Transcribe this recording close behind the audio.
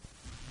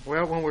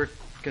Well, when we're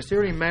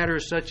considering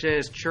matters such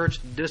as church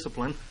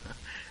discipline,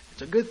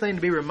 it's a good thing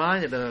to be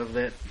reminded of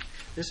that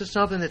this is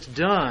something that's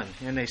done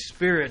in a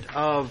spirit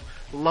of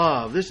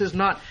love. This is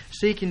not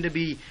seeking to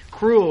be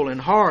cruel and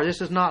hard.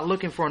 This is not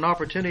looking for an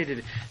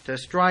opportunity to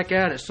strike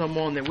out at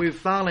someone that we've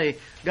finally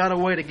got a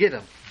way to get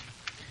them.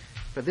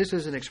 But this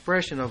is an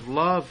expression of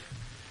love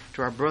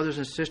to our brothers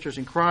and sisters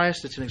in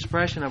Christ. It's an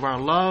expression of our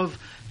love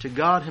to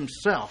God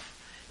Himself.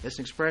 It's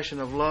an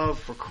expression of love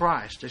for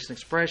Christ. It's an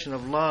expression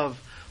of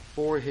love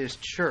for His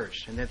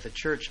church, and that the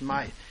church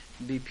might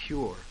be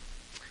pure.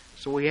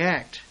 So we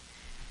act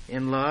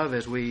in love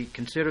as we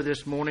consider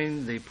this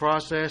morning the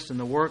process and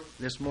the work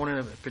this morning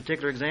of a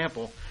particular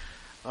example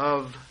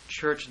of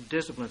church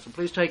discipline. So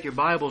please take your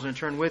Bibles and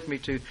turn with me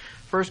to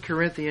 1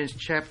 Corinthians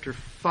chapter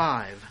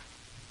 5.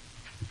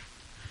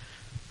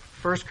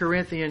 1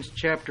 Corinthians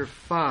chapter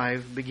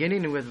 5,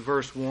 beginning with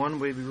verse 1.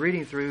 We'll be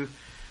reading through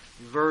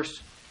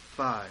verse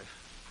 5.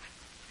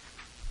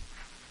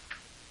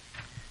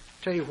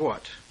 Tell you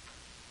what,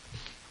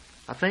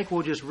 I think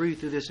we'll just read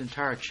through this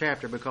entire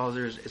chapter because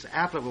it's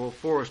applicable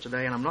for us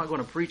today, and I'm not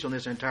going to preach on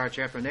this entire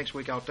chapter. Next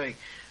week I'll take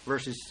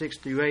verses 6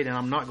 through 8, and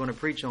I'm not going to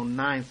preach on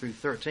 9 through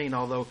 13,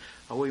 although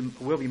I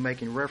will be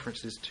making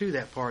references to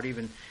that part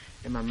even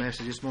in my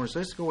message this morning. So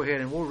let's go ahead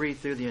and we'll read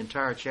through the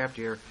entire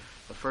chapter here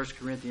of 1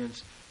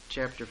 Corinthians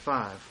chapter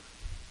 5.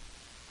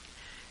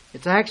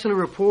 It's actually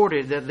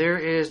reported that there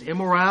is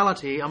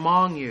immorality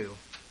among you,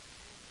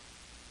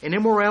 an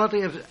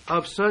immorality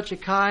of such a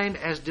kind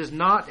as does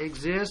not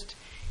exist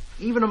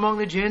even among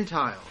the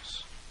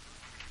Gentiles,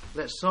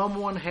 that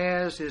someone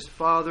has his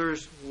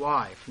father's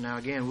wife. Now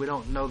again, we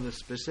don't know the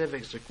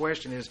specifics. The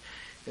question is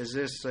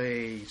this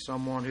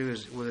someone who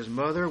is with his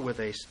mother, with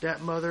a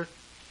stepmother?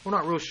 We're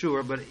not real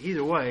sure, but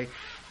either way,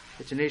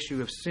 it's an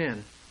issue of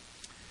sin.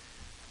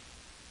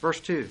 Verse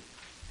 2,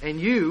 and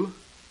you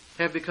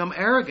have become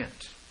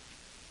arrogant,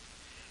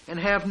 and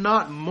have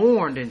not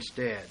mourned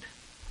instead,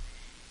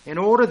 in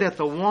order that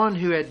the one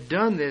who had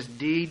done this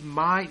deed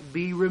might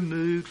be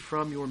removed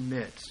from your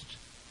midst.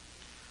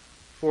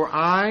 For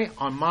I,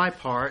 on my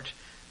part,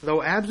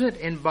 though absent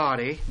in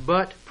body,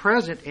 but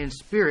present in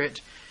spirit,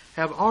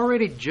 have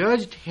already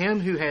judged him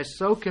who has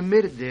so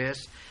committed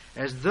this,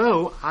 as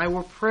though I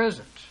were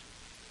present.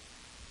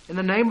 In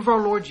the name of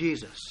our Lord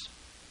Jesus,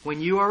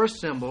 when you are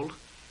assembled,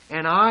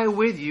 and I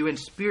with you in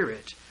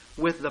spirit,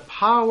 with the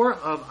power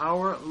of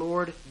our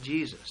Lord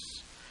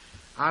Jesus,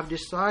 I've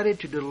decided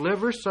to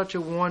deliver such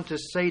a one to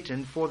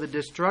Satan for the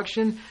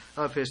destruction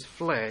of his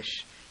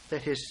flesh,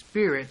 that his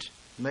spirit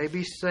may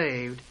be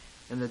saved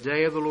in the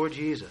day of the Lord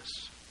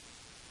Jesus.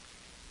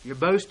 Your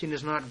boasting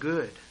is not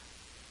good.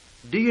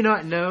 Do you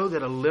not know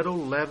that a little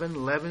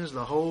leaven leavens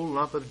the whole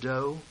lump of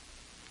dough?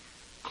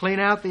 Clean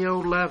out the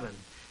old leaven,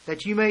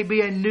 that you may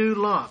be a new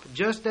lump,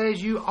 just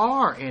as you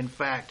are in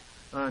fact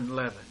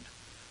unleavened.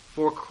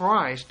 For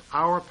Christ,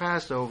 our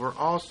Passover,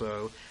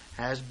 also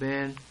has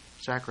been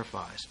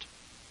sacrificed.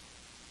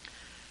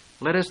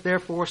 Let us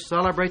therefore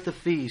celebrate the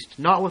feast,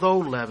 not with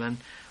old leaven,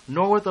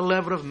 nor with the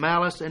leaven of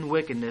malice and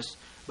wickedness,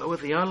 but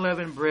with the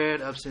unleavened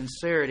bread of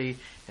sincerity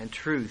and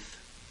truth.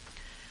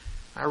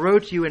 I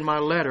wrote to you in my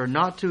letter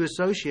not to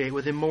associate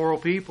with immoral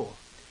people.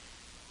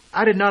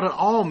 I did not at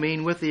all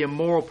mean with the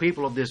immoral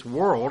people of this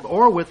world,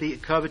 or with the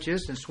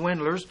covetous and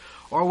swindlers,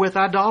 or with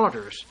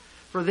idolaters,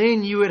 for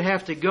then you would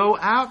have to go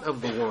out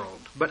of the world.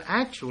 But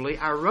actually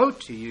I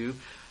wrote to you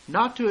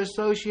not to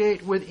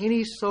associate with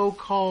any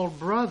so-called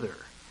brother,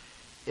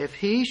 if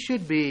he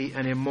should be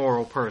an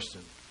immoral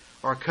person,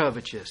 or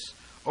covetous,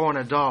 or an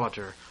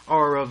idolater,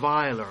 or a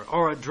reviler,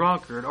 or a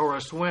drunkard, or a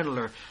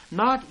swindler,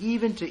 not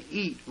even to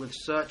eat with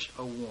such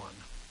a one.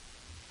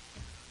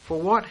 For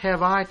what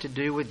have I to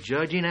do with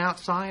judging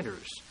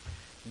outsiders?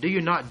 Do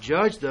you not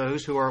judge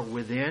those who are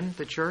within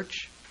the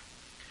church?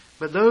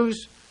 But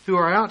those who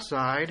are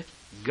outside,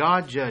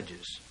 God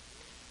judges.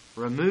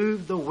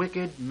 Remove the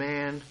wicked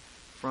man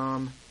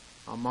from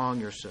among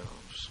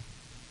yourselves.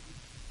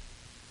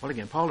 Well,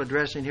 again, Paul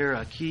addressing here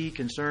a key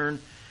concern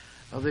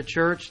of the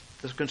church,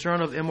 the concern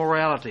of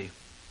immorality.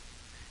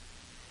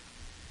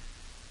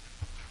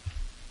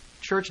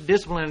 Church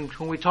discipline,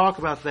 when we talk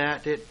about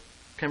that, it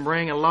can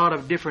bring a lot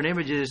of different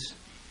images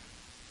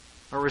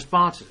or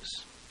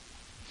responses.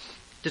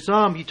 To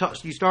some,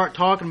 you start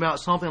talking about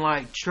something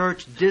like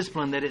church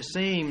discipline, that it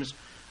seems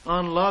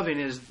unloving.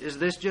 Is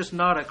this just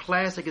not a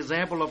classic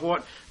example of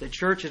what the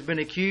church has been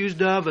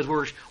accused of, as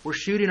we're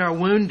shooting our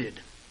wounded?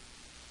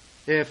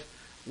 If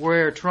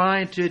we're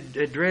trying to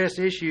address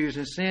issues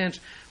and sins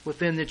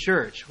within the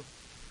church.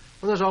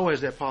 Well, there's always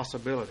that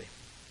possibility.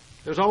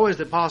 There's always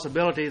the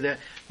possibility that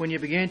when you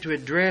begin to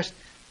address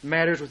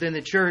matters within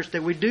the church,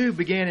 that we do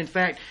begin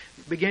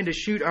to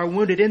shoot our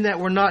wounded, in that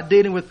we're not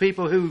dealing with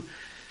people who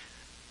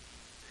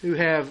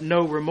have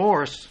no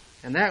remorse,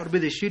 and that would be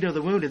the shooting of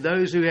the wounded,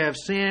 those who have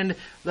sinned,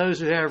 those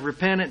who have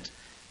repentant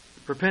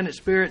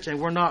spirits,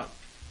 and we're not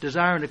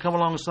desiring to come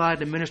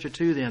alongside to minister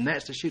to them.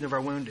 That's the shooting of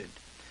our wounded.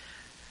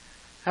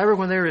 However,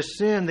 when there is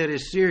sin that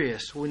is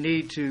serious, we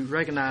need to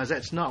recognize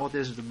that's not what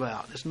this is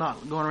about. It's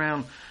not going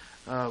around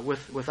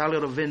with our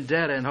little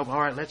vendetta and hope, all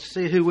right, let's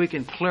see who we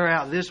can clear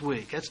out this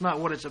week. That's not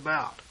what it's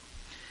about.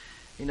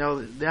 You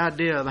know, the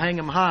idea of hang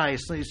 'em high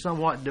is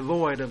somewhat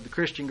devoid of the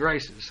Christian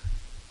graces.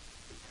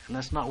 And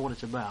that's not what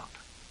it's about.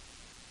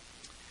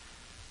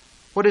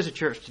 What is a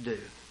church to do?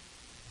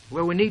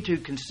 Well, we need to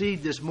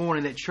concede this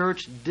morning that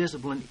church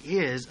discipline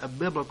is a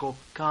biblical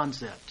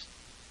concept.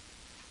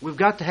 We've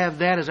got to have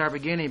that as our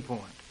beginning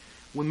point.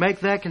 We make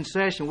that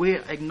concession. We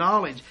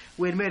acknowledge,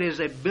 we admit it is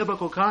a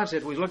biblical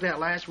concept. We looked at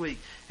last week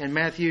in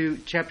Matthew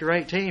chapter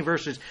 18,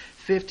 verses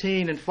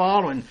 15 and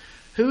following.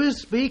 Who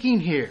is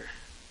speaking here?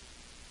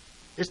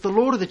 It's the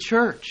Lord of the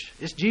church.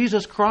 It's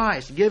Jesus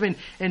Christ giving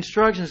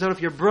instructions that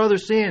if your brother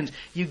sins,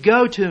 you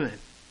go to him.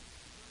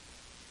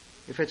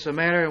 If it's a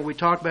matter, and we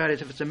talked about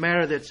it, if it's a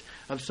matter that's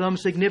of some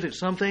significance,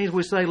 some things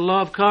we say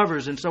love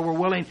covers, and so we're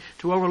willing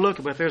to overlook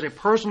it. But if there's a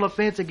personal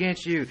offense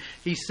against you,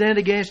 he sinned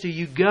against you,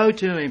 you go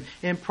to him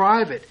in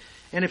private.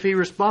 And if he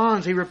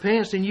responds, he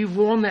repents, then you've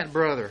won that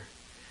brother.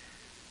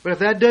 But if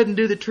that doesn't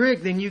do the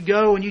trick, then you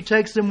go and you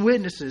take some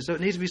witnesses. So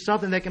it needs to be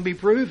something that can be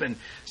proven.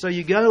 So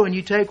you go and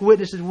you take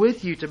witnesses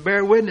with you to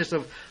bear witness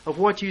of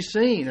what you've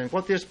seen and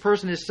what this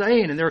person is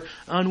saying and their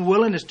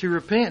unwillingness to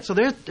repent. So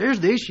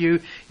there's the issue.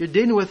 You're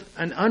dealing with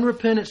an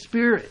unrepentant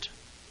spirit.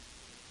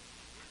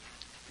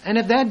 And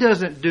if that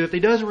doesn't do it, if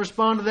he doesn't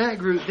respond to that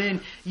group,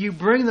 then you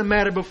bring the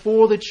matter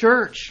before the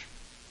church.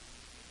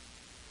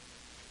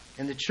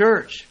 And the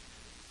church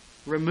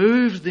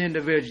removes the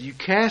individual. You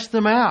cast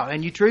them out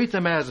and you treat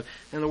them as,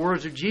 in the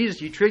words of Jesus,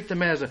 you treat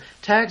them as a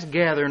tax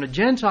gatherer and a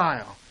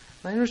Gentile.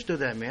 They understood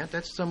that meant.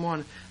 That's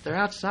someone, they're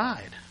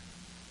outside.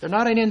 They're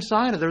not an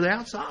insider, they're the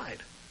outside.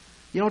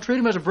 You don't treat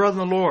them as a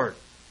brother in the Lord.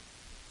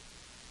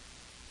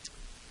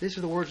 These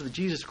are the words of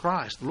Jesus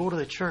Christ, the Lord of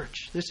the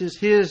church. This is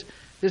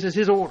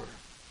His order.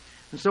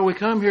 And so we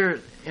come here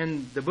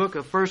in the book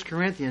of 1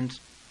 Corinthians.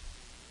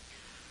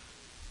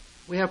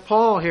 We have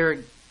Paul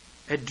here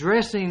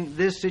addressing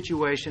this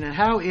situation, and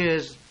how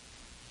is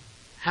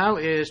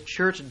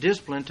church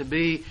discipline to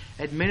be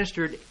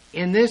administered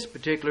in this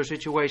particular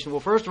situation? Well,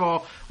 first of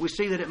all, we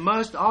see that it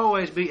must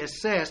always be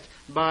assessed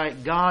by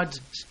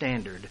God's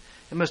standard.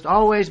 It must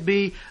always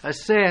be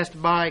assessed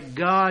by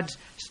God's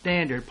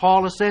standard.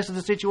 Paul assesses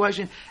the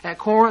situation at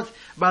Corinth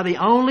by the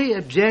only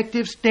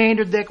objective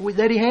standard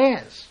that he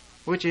has,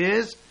 which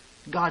is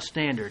God's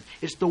standard.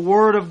 It's the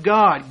Word of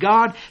God.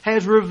 God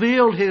has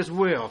revealed His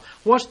will.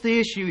 What's the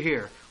issue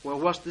here? Well,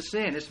 what's the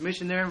sin? It's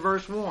mentioned there in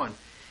verse 1.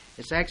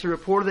 It's actually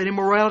reported that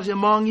immorality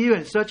among you,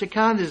 and such a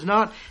kind does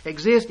not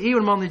exist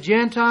even among the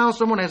Gentiles.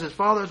 Someone has his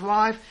father's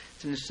wife.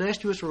 It's an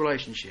incestuous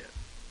relationship.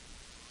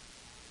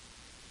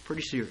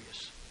 Pretty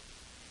serious.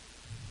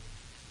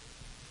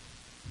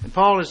 And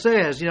Paul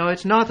says,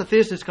 it's not that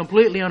this is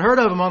completely unheard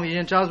of among the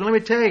Gentiles, but let me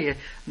tell you,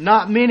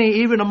 not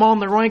many, even among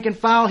the rank and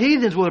file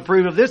heathens, will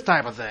approve of this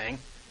type of thing.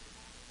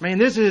 I mean,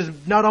 this is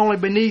not only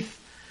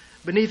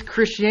beneath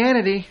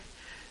Christianity,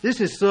 this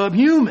is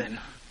subhuman.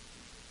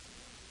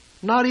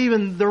 Not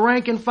even the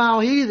rank and file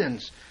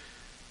heathens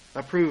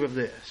approve of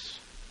this.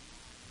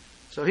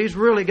 So he's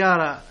really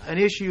got an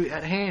issue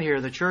at hand here,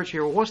 the church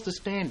here. Well, what's the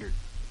standard?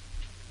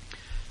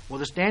 Well,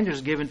 the standard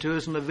is given to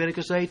us in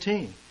Leviticus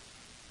 18.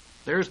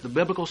 There's the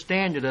biblical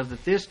standard of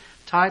that this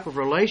type of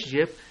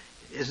relationship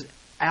is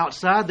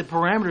outside the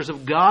parameters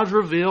of God's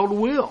revealed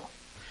will.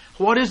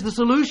 What is the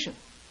solution?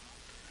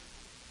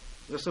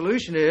 The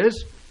solution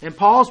is, in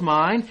Paul's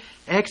mind,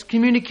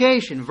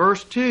 excommunication.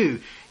 Verse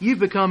 2, you've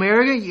become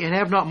arrogant and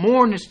have not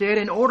mourned instead,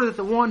 in order that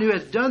the one who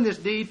has done this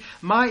deed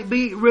might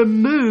be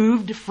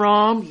removed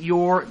from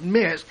your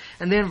midst.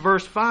 And then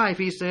verse 5,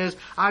 he says,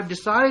 I've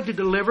decided to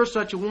deliver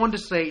such a one to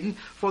Satan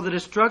for the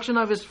destruction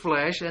of his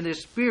flesh, and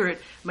his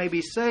spirit may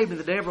be saved in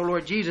the day of our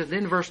Lord Jesus.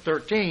 Then verse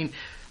 13,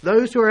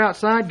 those who are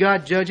outside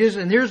God judges,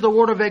 and here's the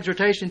word of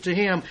exhortation to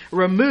him,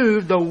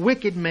 remove the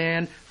wicked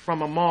man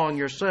from among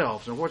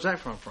yourselves. And where's that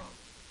from?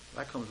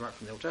 That comes right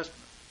from the Old Testament.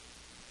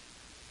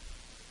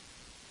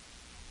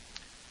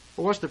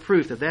 Well, what's the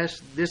proof that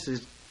this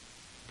is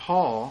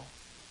Paul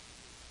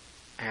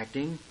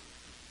acting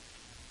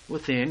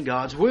within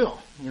God's will?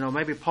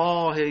 Maybe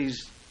Paul,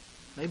 he's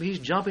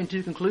jumping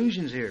to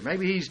conclusions here.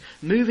 Maybe he's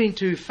moving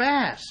too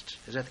fast.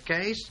 Is that the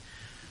case?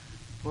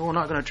 Well, we're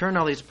not going to turn to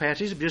all these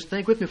passages, but just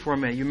think with me for a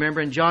minute. You remember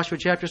in Joshua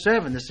chapter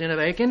 7, the sin of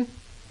Achan?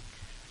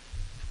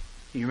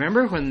 You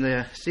remember when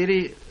the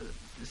city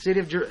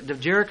of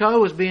Jericho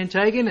was being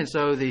taken, and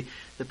so the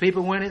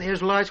people went in, the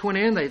Israelites went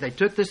in, they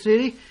took the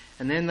city,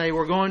 and then they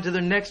were going to the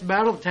next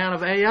battle, the town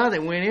of Ai. They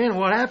went in, and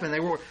what happened?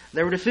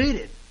 They were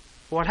defeated.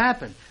 What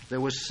happened?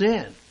 There was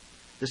sin.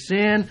 The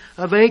sin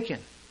of Achan.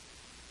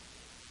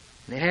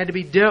 And it had to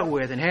be dealt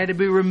with and had to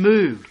be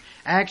removed.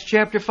 Acts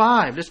chapter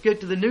 5. Let's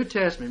get to the New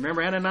Testament.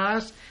 Remember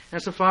Ananias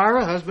and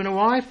Sapphira, husband and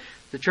wife?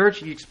 The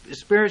church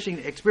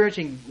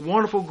experiencing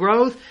wonderful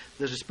growth.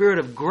 There's a spirit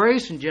of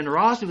grace and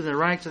generosity within the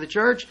ranks of the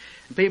church.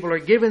 And people are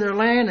giving their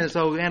land. And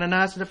so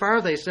Ananias and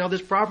Sapphira, they sell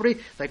this property.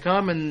 They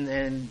come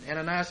and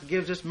Ananias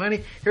gives us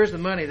money. Here's the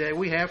money that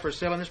we have for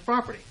selling this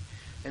property.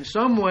 In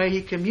some way,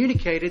 he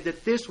communicated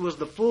that this was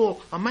the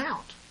full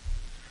amount.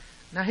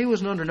 Now, he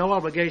was under no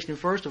obligation,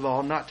 first of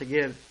all, not to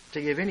give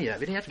any of it.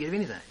 He didn't have to give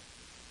anything.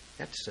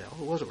 He had to sell.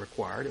 It wasn't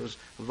required. It was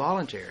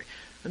voluntary.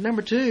 And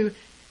number two,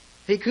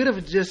 he could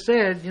have just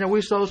said,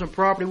 we sold some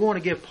property. We want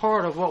to give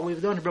part of what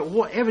we've done.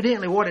 But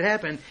evidently what had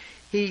happened,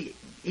 he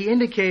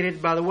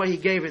indicated by the way he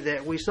gave it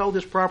that we sold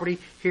this property,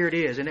 here it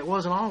is. And it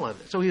wasn't all of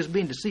it. So he was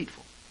being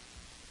deceitful.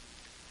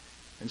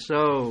 And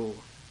so,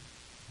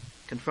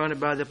 confronted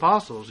by the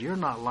apostles, you're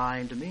not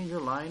lying to me,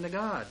 you're lying to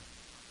God.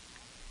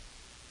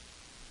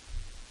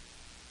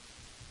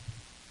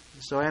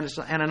 So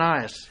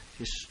Ananias,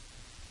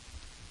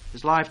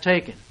 his life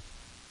taken.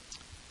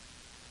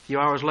 A few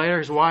hours later,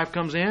 his wife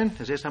comes in.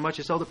 Is this how much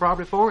he sold the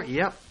property for?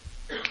 Yep.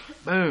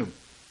 Boom.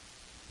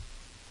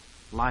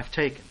 Life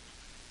taken.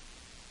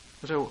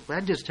 So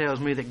that just tells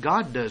me that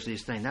God does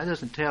these things. That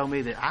doesn't tell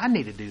me that I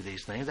need to do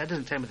these things. That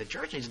doesn't tell me the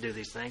church needs to do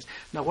these things.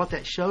 No, what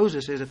that shows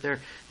us is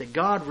that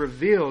God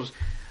reveals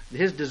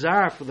His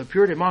desire for the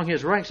purity among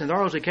His ranks. And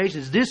on those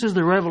occasions, this is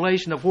the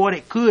revelation of what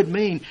it could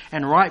mean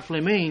and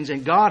rightfully means.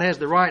 And God has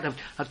the right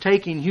of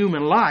taking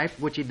human life,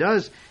 which He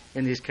does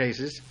in these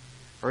cases,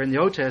 or in the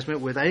Old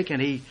Testament with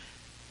Achan.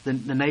 The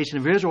nation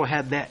of Israel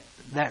had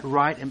that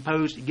right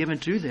imposed, given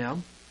to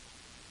them.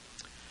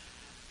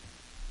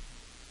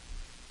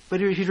 But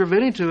He's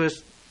revealing to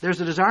us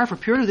there's a desire for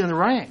purity within the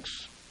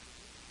ranks.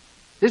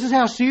 This is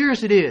how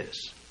serious it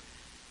is.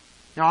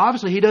 Now,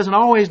 obviously, He doesn't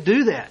always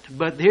do that.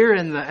 But here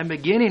in the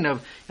beginning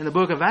in the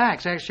book of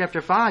Acts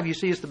chapter 5, you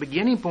see it's the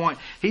beginning point.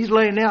 He's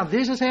laying down,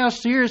 this is how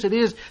serious it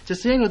is to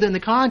sin within the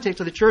context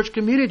of the church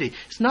community.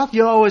 It's not that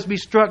you'll always be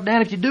struck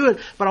down if you do it,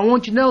 but I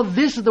want you to know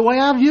this is the way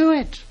I view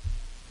it.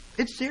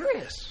 It's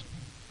serious.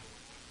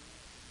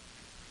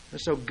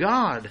 And so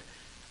God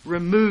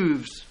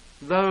removes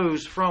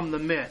those from the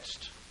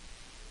midst.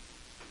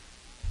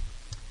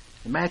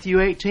 In Matthew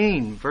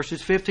 18,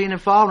 verses 15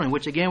 and following,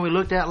 which again we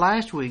looked at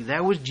last week,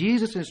 that was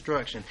Jesus'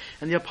 instruction.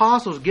 And the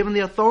apostles given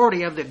the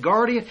authority of the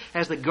guardians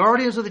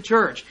of the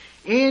church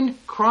in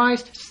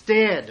Christ's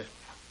stead.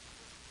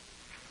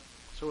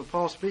 So when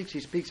Paul speaks, he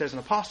speaks as an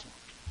apostle.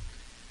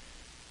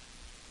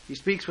 He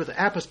speaks with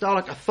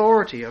apostolic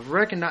authority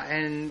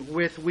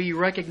we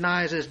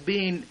recognize as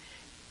being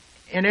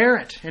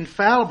inerrant,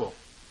 infallible.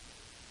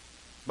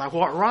 By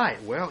what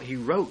right? Well, he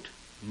wrote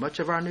much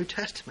of our New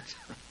Testament.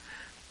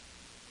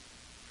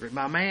 Written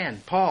by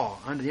man,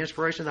 Paul, under the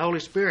inspiration of the Holy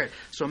Spirit.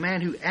 So a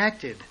man who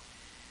acted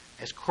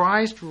as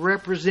Christ's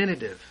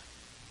representative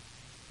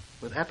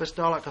with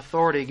apostolic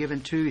authority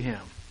given to him.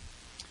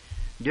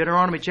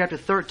 Deuteronomy chapter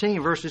 13,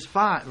 verse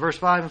 5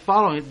 and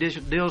following,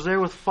 deals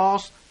there with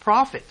false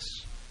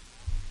prophets.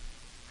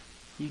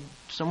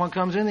 Someone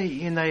comes in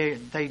and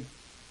they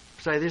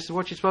say, this is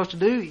what you're supposed to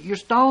do, you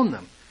stone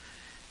them.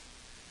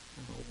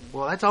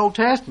 Well, that's Old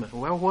Testament.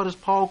 Well, what does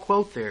Paul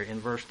quote there in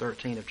verse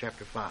 13 of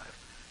chapter 5?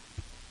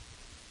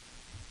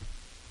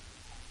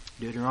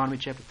 Deuteronomy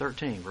chapter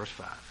 13, verse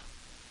 5.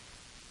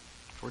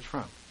 That's where it's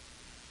from.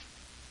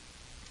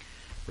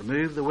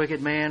 Remove the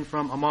wicked man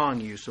from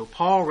among you. So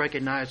Paul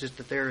recognizes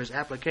that there is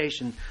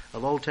application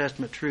of Old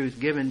Testament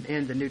truth given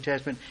in the New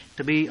Testament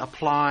to be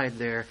applied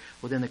there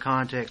within the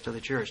context of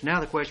the church. Now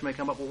the question may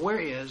come up, well, where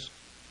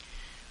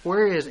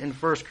is in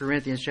 1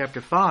 Corinthians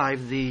chapter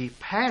 5 the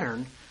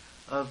pattern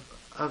of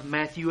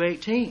Matthew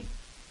 18?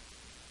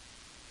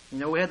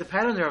 We had the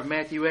pattern there of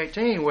Matthew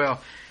 18.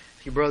 Well,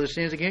 if your brother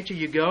sins against you,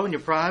 you go and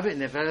you're private,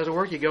 and if that doesn't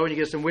work, you go and you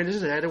get some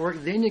witnesses, and that doesn't work,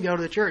 then you go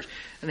to the church.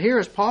 And here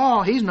is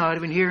Paul. He's not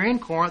even here in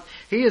Corinth.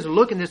 He is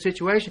looking at this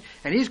situation,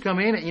 and he's come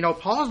in, and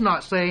Paul's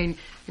not saying,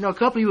 a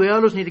couple of you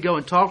elders need to go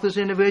and talk to this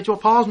individual.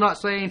 Paul's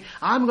not saying,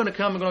 I'm going to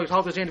come and going to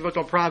talk to this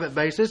individual on a private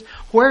basis.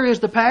 Where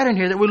is the pattern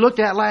here that we looked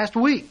at last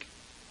week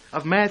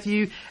of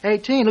Matthew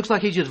 18? Looks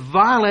like he's just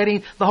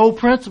violating the whole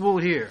principle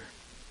here.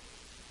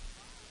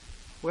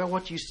 Well,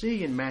 what you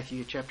see in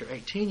Matthew chapter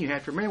 18, you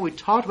have to remember, we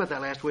talked about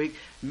that last week.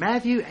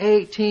 Matthew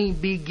 18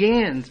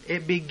 begins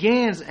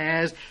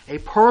as a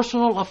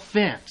personal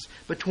offense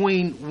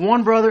between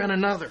one brother and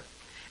another.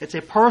 It's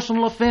a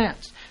personal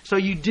offense. So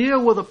you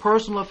deal with a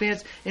personal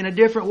offense in a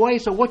different way.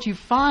 So what you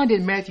find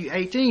in Matthew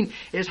 18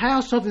 is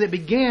how something that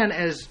began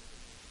as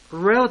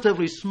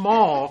relatively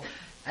small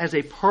as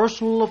a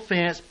personal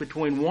offense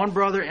between one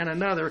brother and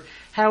another,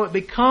 how it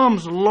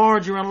becomes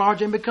larger and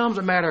larger and becomes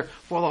a matter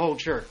for the whole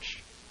church.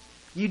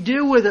 You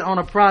deal with it on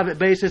a private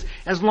basis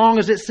as long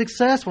as it's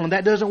successful, and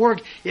that doesn't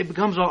work. It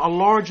becomes a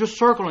larger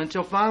circle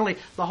until finally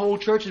the whole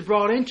church is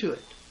brought into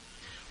it.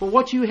 But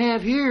what you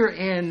have here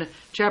in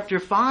chapter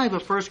 5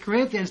 of 1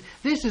 Corinthians,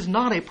 this is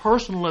not a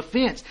personal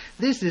offense.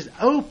 This is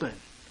open,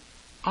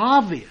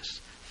 obvious,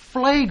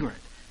 flagrant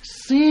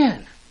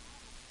sin.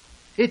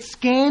 It's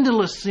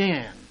scandalous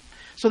sin.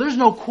 So there's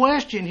no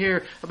question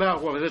here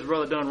about, well, has this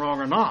brother done wrong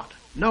or not?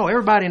 No,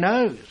 everybody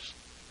knows.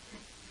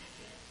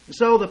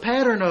 So the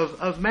pattern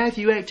of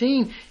Matthew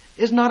 18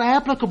 is not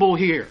applicable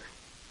here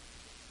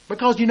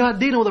because you're not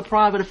dealing with a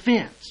private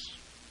offense.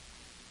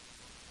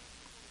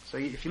 So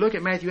if you look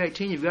at Matthew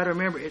 18, you've got to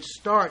remember it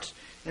starts,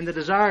 and the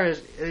desire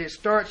is, it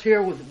starts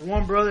here with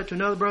one brother to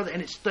another brother,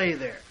 and it stays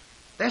there.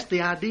 That's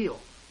the ideal.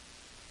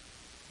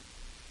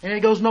 And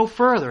it goes no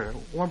further.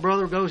 One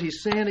brother goes,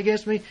 he's sinned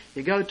against me.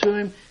 You go to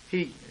him,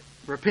 he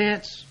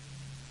repents,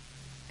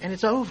 and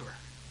it's over.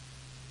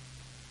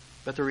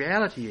 But the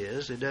reality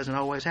is, it doesn't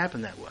always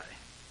happen that way.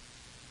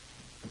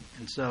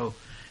 And so,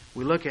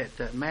 we look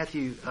at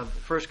Matthew of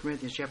 1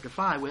 Corinthians chapter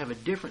 5, we have a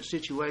different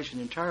situation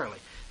entirely.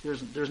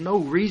 There's no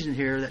reason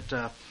here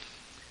that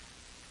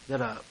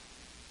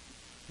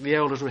the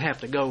elders would have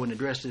to go and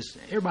address this.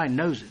 Everybody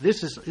knows it.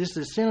 This is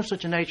a sin of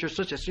such a nature,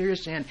 such a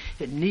serious sin.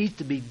 It needs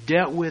to be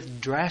dealt with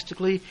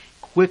drastically,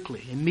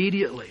 quickly,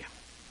 immediately.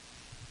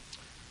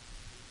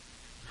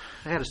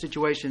 I had a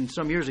situation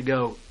some years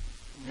ago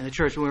in the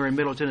church when we were in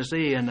Middle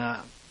Tennessee, and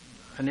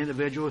an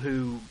individual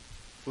who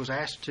was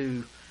asked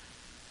to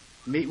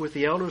meet with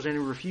the elders, and he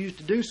refused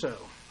to do so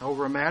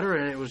over a matter,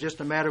 and it was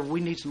just a matter of we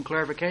need some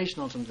clarification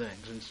on some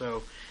things. And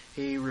so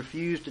he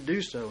refused to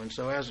do so. And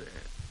so as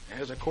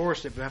a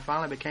course, it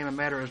finally became a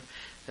matter of,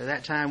 at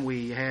that time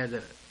we had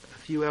a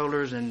few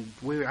elders, and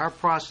our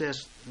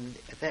process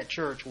at that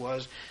church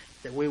was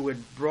that we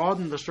would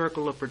broaden the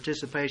circle of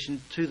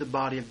participation to the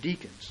body of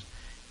deacons.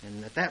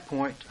 And at that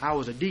point, I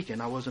was a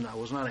deacon. I was not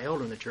an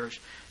elder in the church.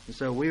 And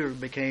so we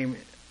became,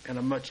 in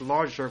a much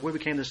larger circle, we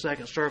became the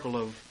second circle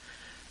of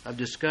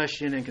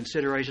discussion and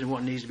consideration of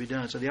what needs to be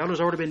done. So the elders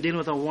have already been dealing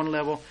with on one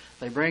level.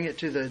 They bring it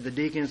to the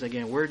deacons.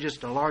 Again, we're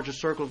just a larger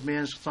circle of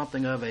men,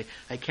 something of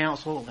a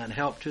counsel and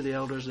help to the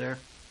elders there.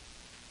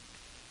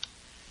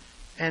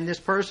 And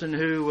this person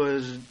who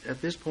was,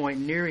 at this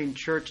point, nearing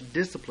church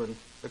discipline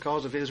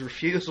because of his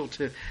refusal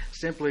to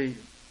simply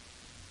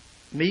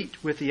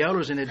meet with the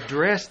elders and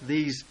address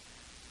these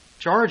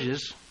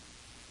charges,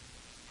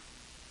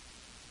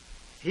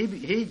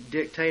 he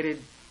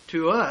dictated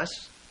to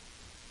us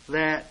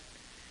that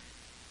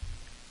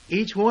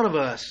each one of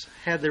us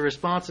had the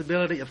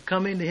responsibility of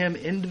coming to him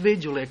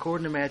individually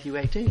according to Matthew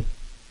 18.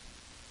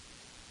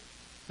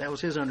 That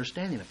was his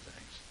understanding of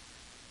things,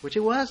 which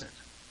it wasn't.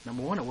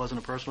 Number one, it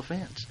wasn't a personal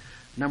offense.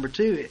 Number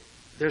two,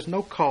 there's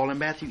no call in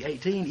Matthew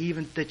 18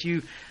 even that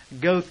you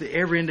go through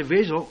every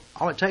individual.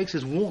 All it takes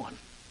is one,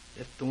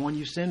 if the one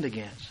you sinned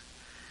against.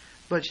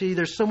 But see,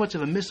 there's so much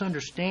of a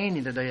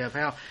misunderstanding today of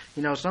how,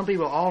 some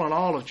people all in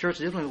all of church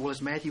discipline, well,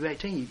 it's Matthew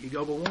 18. You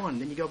go by one,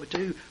 then you go by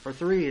two or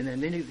three, and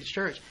then you the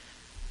church.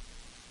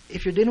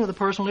 If you're dealing with a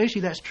personal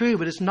issue, that's true,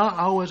 but it's not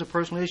always a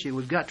personal issue.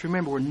 We've got to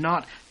remember we're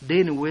not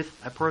dealing with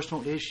a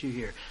personal issue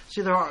here.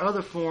 See, there are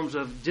other forms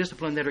of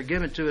discipline that are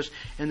given to us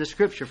in the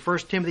Scripture. 1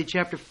 Timothy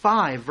chapter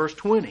 5, verse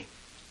 20.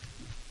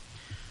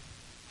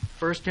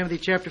 1 Timothy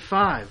chapter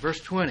 5, verse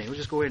 20. We'll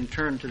just go ahead and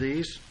turn to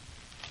these.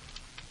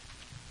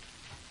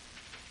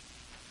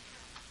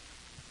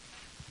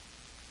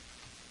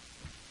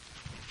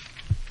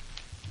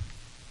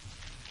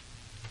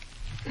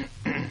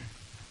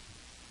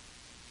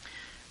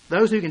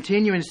 Those who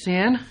continue in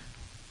sin,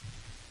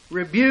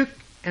 rebuke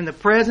in the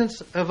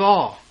presence of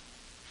all.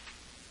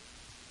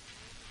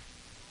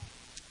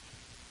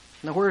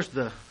 Now, where's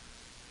the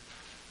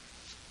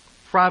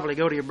privately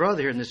go to your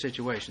brother here in this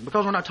situation?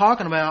 Because we're not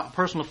talking about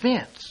personal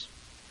offense.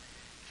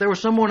 If there was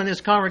someone in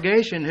this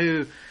congregation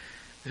who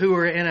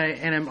were in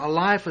a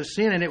life of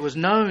sin, and it was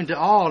known to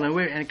all,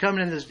 and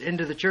coming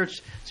into the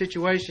church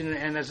situation,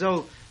 and as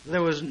though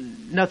there was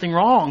nothing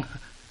wrong,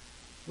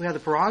 we have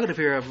the prerogative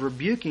here of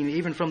rebuking,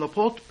 even from the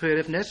pulpit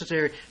if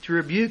necessary, to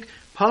rebuke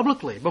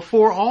publicly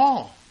before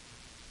all.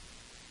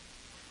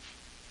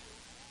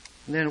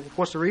 And then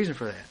what's the reason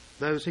for that?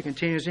 Those who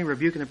continue to sin,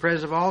 rebuke in the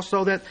presence of all,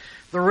 so that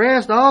the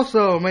rest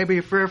also may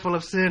be fearful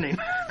of sinning.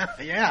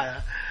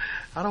 Yeah,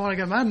 I don't want to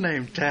get my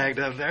name tagged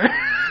up there.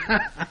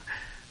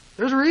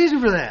 There's a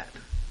reason for that.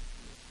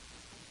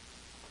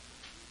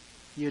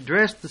 You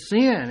address the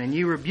sin and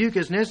you rebuke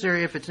as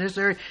necessary, if it's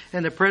necessary,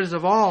 in the presence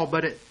of all,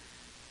 but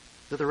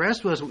the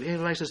rest of us, it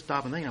makes us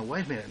stop and think,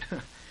 wait a minute,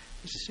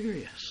 this is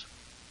serious.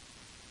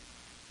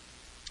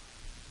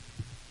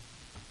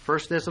 1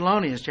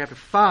 Thessalonians chapter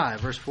 5,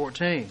 verse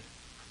 14.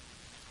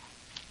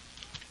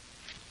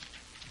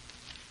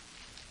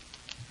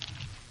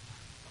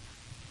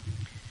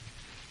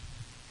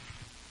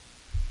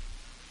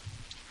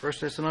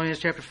 First Thessalonians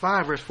chapter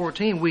 5, verse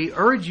 14. We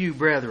urge you,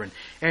 brethren,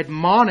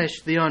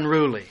 admonish the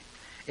unruly,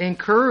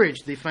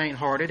 encourage the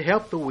faint-hearted,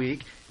 help the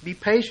weak, be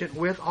patient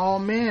with all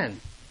men.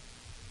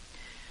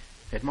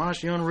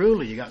 Admonish the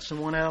unruly. You got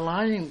someone out of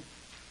line,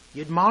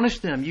 you admonish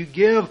them. You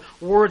give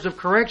words of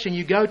correction.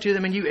 You go to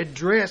them and you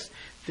address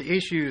the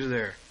issues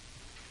there.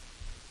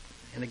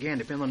 And again,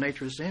 depending on the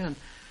nature of the sin,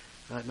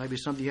 it may be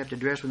something you have to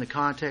address in the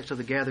context of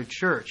the gathered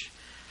church.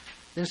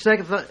 Then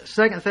 2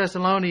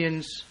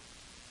 Thessalonians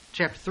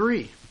chapter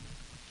 3.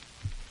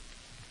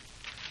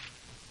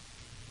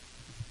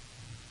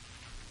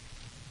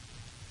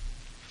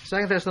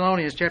 2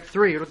 Thessalonians chapter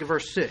 3, look at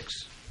verse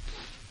 6.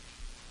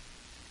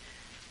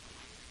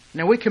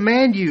 Now we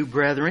command you,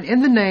 brethren,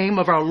 in the name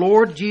of our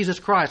Lord Jesus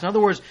Christ. In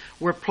other words,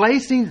 we're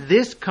placing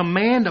this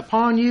command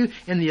upon you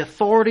in the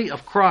authority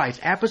of Christ,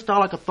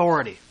 apostolic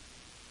authority.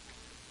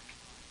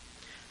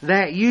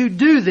 That you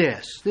do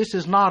this. This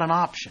is not an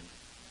option.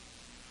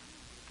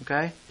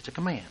 Okay? It's a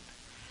command.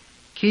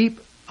 Keep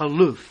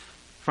aloof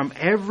from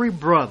every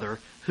brother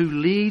who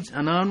leads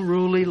an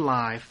unruly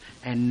life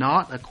and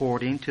not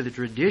according to the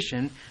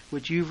tradition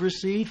which you've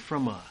received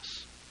from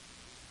us.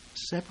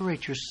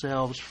 Separate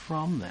yourselves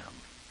from them.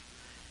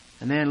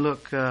 And then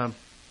look,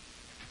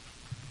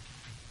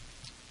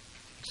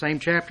 same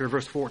chapter,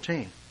 verse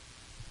 14.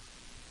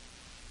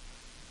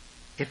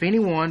 If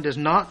anyone does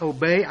not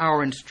obey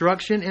our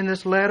instruction in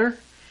this letter,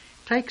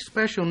 take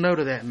special note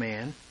of that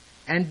man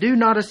and do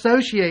not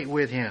associate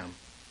with him.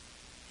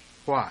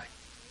 Why?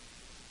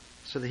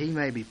 So that he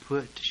may be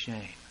put to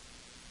shame.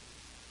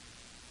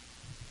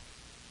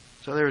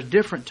 So there's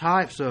different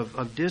types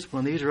of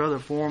discipline. These are other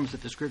forms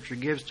that the Scripture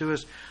gives to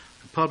us.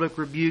 The public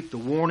rebuke, the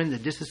warning, the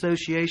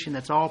disassociation,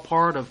 that's all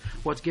part of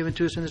what's given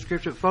to us in the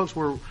Scripture. Folks,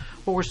 what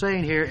we're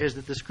saying here is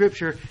that the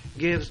Scripture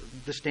gives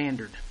the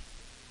standard.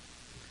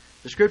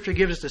 The Scripture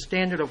gives us the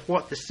standard of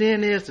what the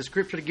sin is. The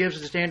Scripture gives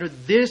us the standard.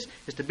 This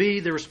is to be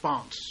the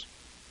response.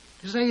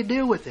 This is how you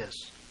deal with this.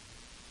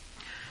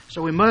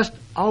 So we must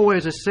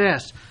always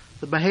assess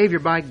the behavior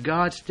by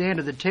God's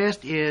standard. The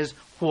test is,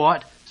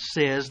 what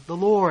says the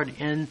Lord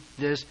in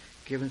this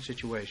given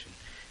situation?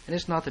 And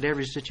it's not that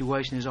every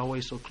situation is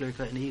always so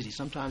clear-cut and easy.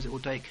 Sometimes it will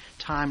take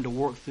time to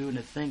work through and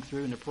to think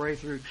through and to pray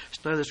through,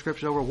 study the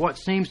Scripture over what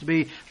seems to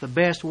be the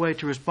best way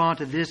to respond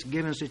to this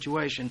given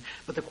situation.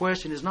 But the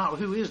question is not,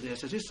 who is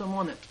this? Is this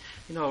someone that,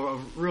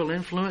 of real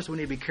influence? We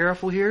need to be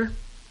careful here.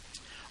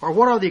 Or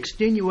what are the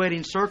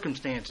extenuating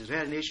circumstances? I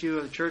had an issue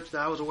at the church that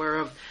I was aware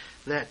of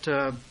that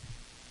a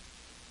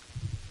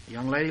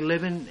young lady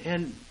living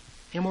in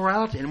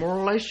immorality, in an immoral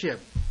relationship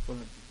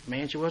with a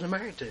man she wasn't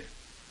married to.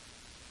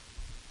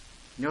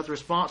 You know what the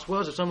response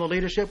was of some of the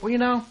leadership?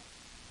 Well,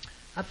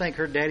 I think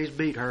her daddy's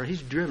beat her.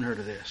 He's driven her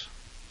to this.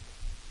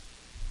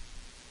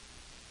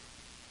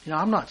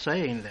 I'm not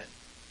saying that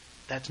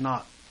that's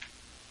not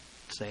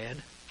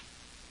sad.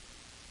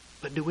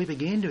 But do we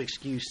begin to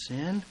excuse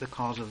sin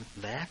because of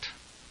that?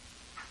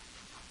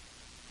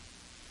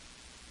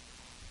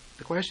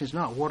 The question is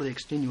not what are the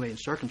extenuating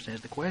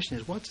circumstances. The question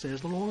is, what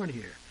says the Lord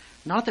here?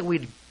 Not that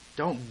we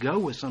don't go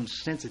with some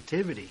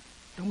sensitivity.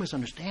 Don't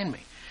misunderstand me.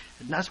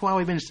 And that's why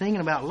we've been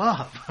singing about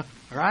love.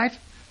 All right?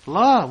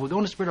 Love. We're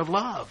going to the spirit of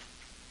love.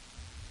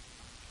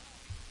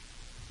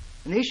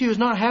 And the issue is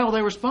not how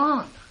they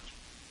respond.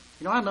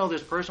 I know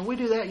this person. We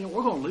do that,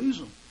 we're going to lose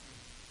them.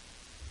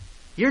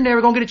 You're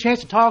never going to get a chance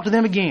to talk to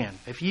them again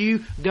if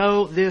you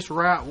go this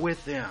route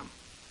with them.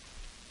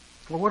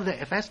 Well,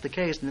 if that's the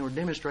case, then we're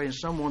demonstrating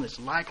someone that's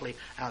likely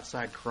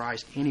outside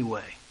Christ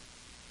anyway.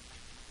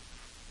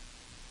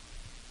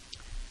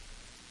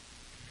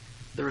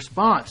 The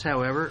response,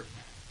 however,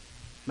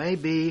 may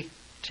be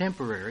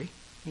temporary.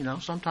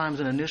 Sometimes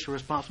an initial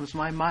response from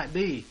somebody might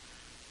be,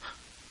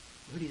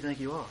 who do you think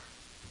you are?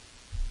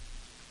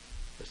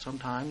 But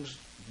sometimes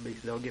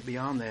they'll get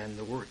beyond that, and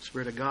the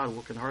Spirit of God will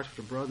work in the hearts of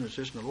the brother and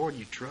sister in the Lord.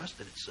 You trust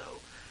that it's so.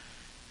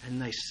 And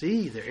they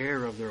see the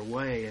error of their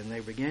way, and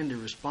they begin to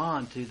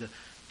respond to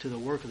the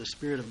work of the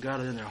Spirit of God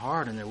in their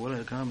heart, and they're willing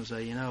to come and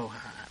say,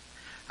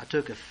 I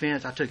took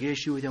offense, I took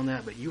issue with you on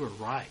that, but you were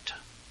right.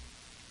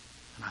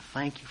 And I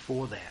thank you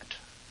for that.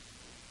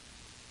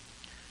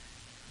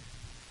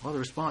 Well, the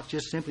response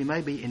just simply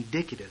may be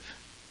indicative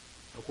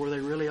of where they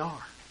really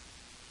are.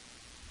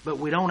 But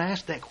we don't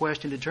ask that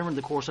question to determine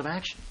the course of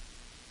action.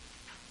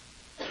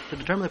 To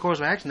determine the course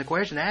of action, the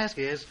question to ask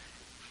is,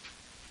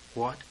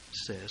 what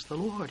says the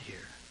Lord here?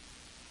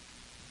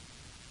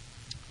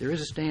 There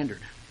is a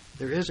standard.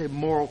 There is a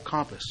moral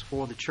compass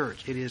for the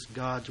church. It is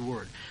God's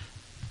Word.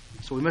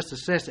 So we must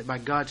assess it by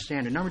God's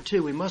standard. Number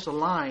two, we must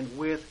align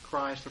with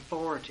Christ's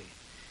authority.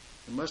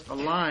 We must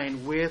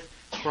align with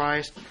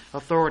Christ's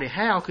authority.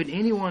 How could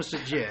anyone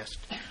suggest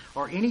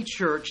or any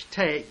church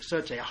take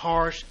such a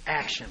harsh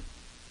action?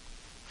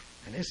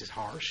 And this is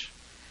harsh.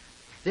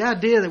 The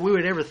idea that we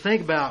would ever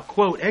think about,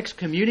 quote,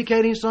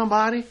 excommunicating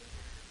somebody,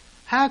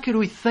 how could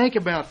we think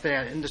about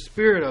that in the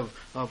spirit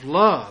of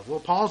love? Well,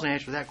 Paul's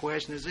answer to that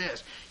question is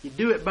this. You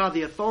do it by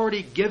the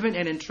authority given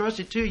and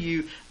entrusted to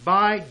you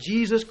by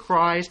Jesus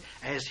Christ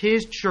as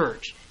His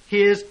church,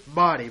 His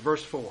body.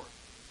 Verse 4.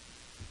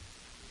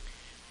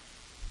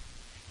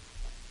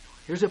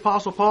 Here's the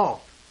Apostle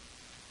Paul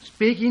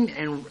speaking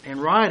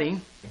and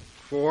writing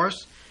for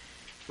us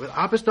with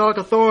apostolic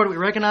authority. We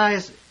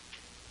recognize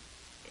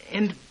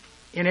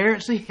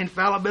inerrancy,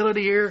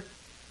 infallibility here.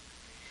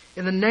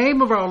 In the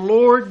name of our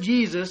Lord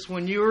Jesus,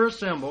 when you are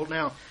assembled.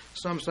 Now,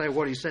 some say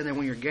what he's saying there,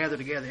 when you're gathered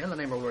together in the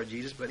name of our Lord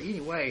Jesus. But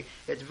anyway,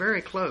 it's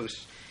very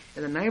close.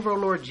 In the name of our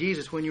Lord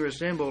Jesus, when you're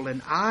assembled,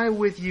 and I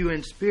with you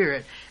in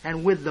spirit,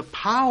 and with the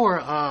power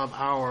of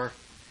our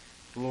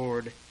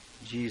Lord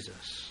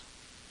Jesus.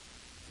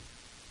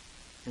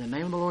 In the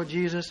name of the Lord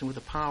Jesus and with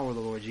the power of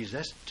the Lord Jesus.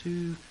 That's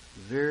two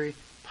very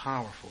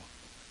powerful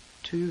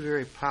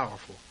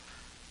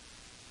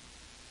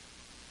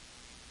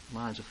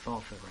lines of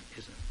thought there,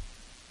 isn't it?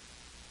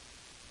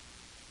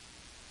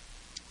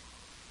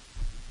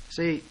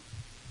 See,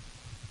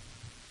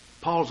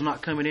 Paul's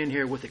not coming in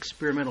here with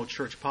experimental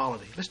church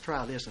polity. Let's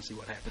try this and see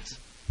what happens.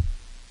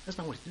 That's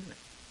not what he's doing.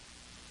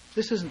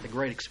 This isn't the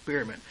great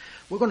experiment.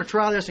 We're going to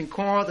try this in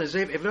Corinth. As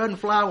if it doesn't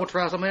fly, we'll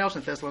try something else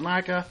in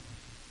Thessalonica.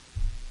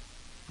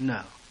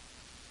 No.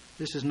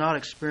 This is not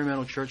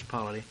experimental church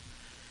polity.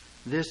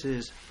 This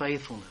is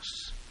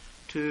faithfulness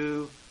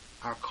to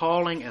our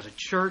calling as a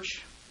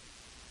church.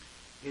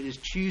 It is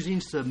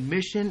choosing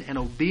submission and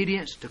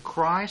obedience to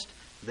Christ,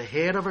 the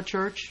head of a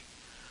church,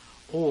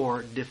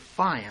 or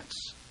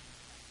defiance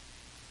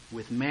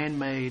with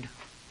man-made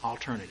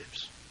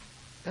alternatives.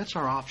 That's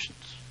our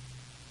options.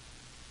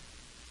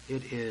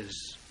 It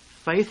is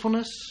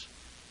faithfulness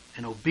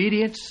and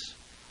obedience,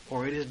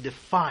 or it is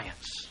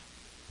defiance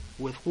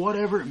with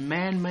whatever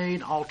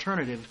man-made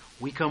alternative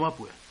we come up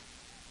with.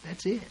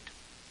 That's it.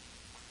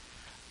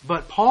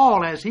 But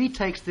Paul, as he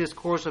takes this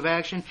course of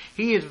action,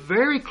 he is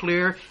very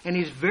clear and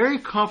he's very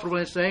comfortable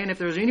in saying, if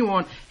there's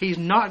anyone, he's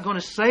not going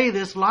to say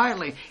this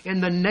lightly.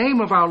 In the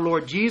name of our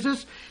Lord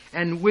Jesus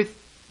and with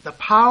the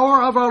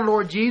power of our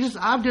Lord Jesus,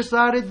 I've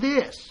decided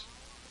this,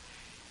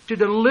 to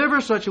deliver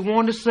such a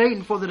one to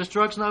Satan for the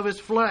destruction of his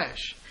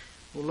flesh.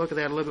 We'll look at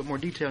that in a little bit more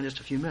detail in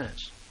just a few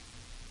minutes.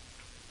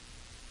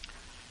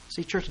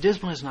 See, church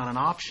discipline is not an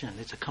option.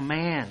 It's a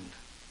command.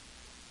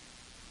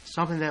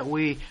 Something that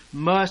we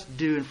must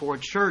do. And for a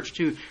church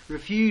to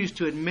refuse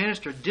to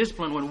administer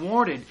discipline when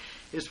warranted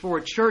is for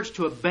a church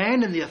to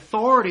abandon the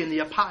authority and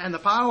the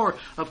power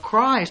of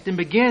Christ and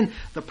begin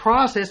the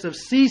process of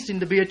ceasing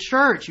to be a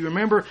church. You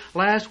remember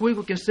last week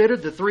we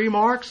considered the 3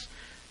 marks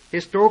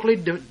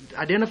historically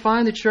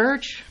identifying the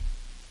church?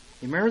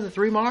 You remember the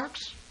 3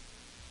 marks?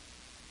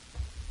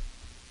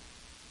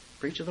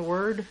 Preach of the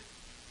Word,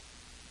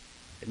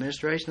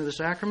 administration of the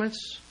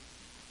sacraments,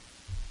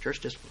 church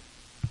discipline.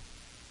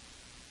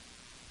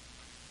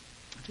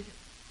 That's it.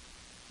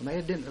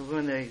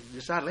 When they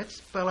decided, let's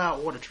spell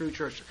out what a true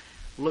church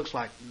looks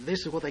like.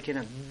 This is what they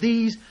can do.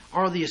 These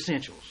are the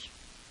essentials.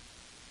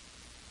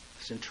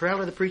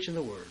 Centrality of the preaching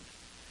of the Word,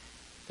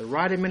 the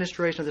right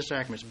administration of the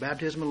sacraments,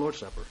 baptism and Lord's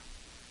Supper,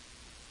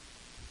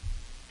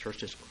 church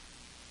discipline.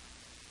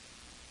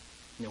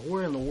 You know,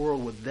 where in the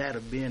world would that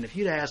have been? If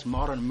you'd asked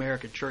modern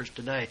American church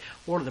today,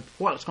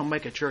 what's going to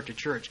make a church a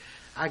church?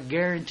 I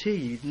guarantee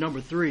you, number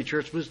 3,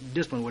 church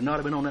discipline would not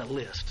have been on that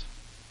list.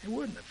 It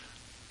wouldn't have.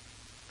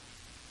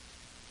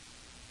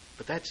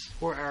 But that's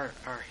where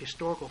our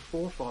historical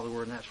forefather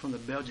were, and that's from the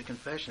Belgic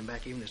Confession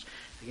back even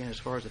as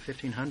far as the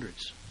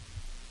 1500s.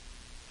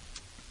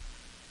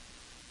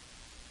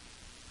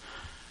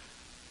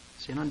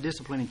 See, an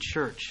undisciplining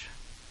church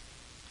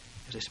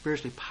is a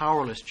spiritually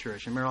powerless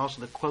church. Remember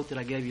also the quote that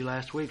I gave you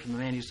last week from the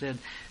man who said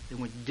that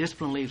when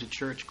discipline leaves a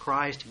church,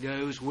 Christ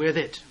goes with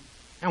it.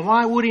 And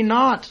why would he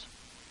not?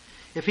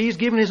 If he's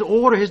given his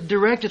order, his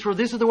directives for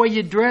this is the way you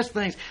address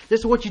things,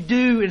 this is what you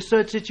do in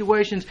such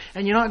situations,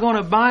 and you're not going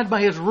to abide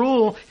by his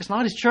rule, it's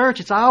not his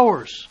church, it's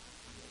ours.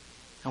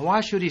 And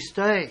why should he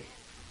stay?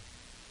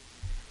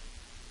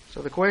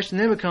 So the question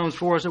then becomes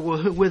for us,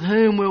 with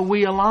whom will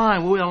we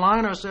align? Will we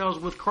align ourselves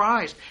with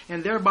Christ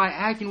and thereby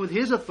acting with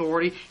his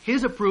authority,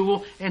 his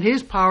approval, and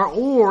his power,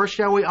 or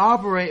shall we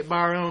operate by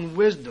our own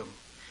wisdom,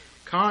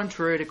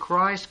 contrary to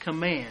Christ's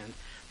command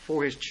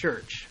for his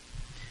church,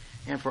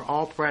 and for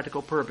all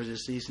practical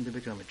purposes ceasing to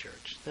become a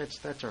church?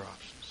 That's our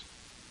options.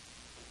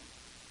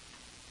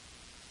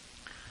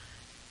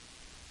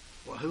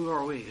 Well, who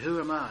are we? Who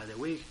am I that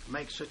we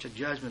make such a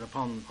judgment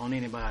on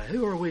anybody?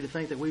 Who are we to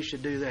think that we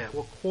should do that?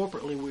 Well,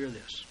 corporately we're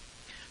this.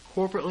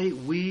 Corporately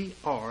we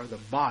are the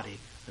body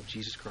of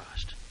Jesus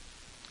Christ.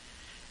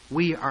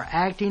 We are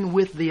acting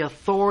with the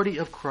authority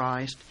of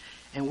Christ,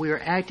 and we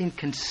are acting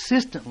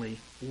consistently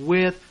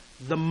with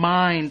the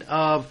mind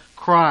of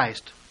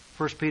Christ.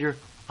 1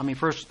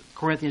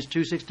 Corinthians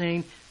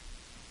 2:16,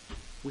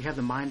 we have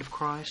the mind of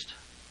Christ.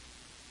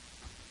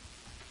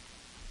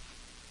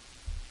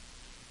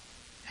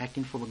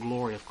 Acting for the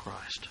glory of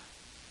Christ.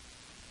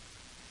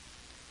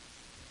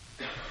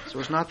 So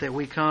it's not that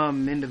we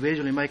come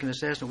individually making an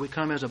assessment. We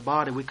come as a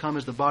body. We come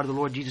as the body of the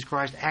Lord Jesus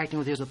Christ, acting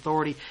with his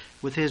authority,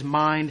 with his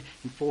mind,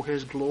 and for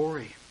his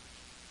glory.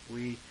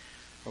 We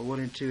are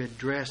willing to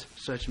address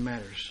such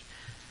matters.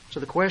 So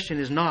the question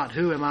is not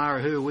who am I or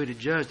who are we to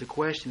judge. The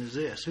question is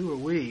this: who are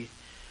we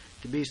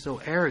to be so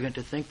arrogant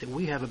to think that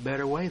we have a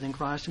better way than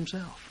Christ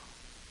himself?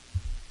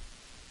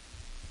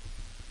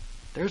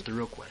 There's the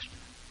real question.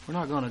 We're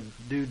not going to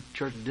do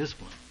church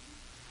discipline.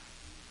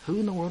 Who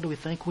in the world do we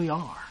think we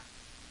are,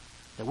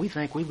 that we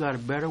think we've got a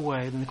better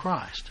way than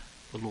Christ,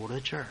 the Lord of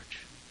the church?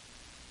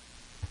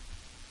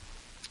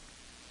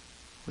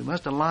 We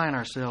must align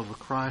ourselves with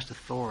Christ's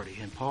authority.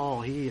 And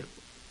Paul, he's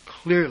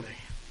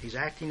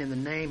acting in the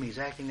name, he's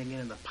acting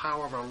again in the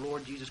power of our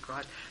Lord Jesus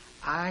Christ.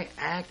 I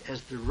act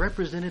as the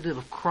representative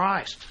of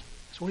Christ.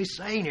 That's what he's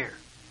saying here.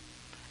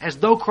 As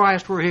though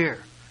Christ were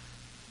here.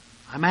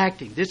 I'm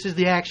acting. This is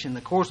the action,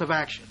 the course of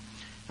action.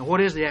 And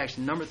what is the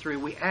action? Number 3,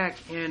 we act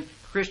in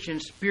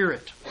Christian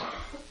spirit.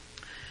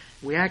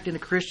 We act in the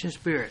Christian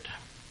spirit.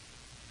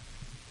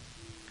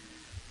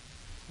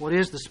 What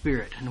is the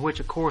spirit in which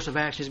a course of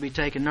action is to be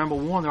taken? Number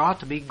 1, there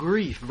ought to be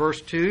grief.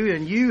 Verse 2,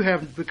 and you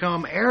have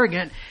become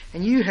arrogant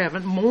and you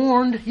haven't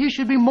mourned. You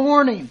should be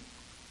mourning.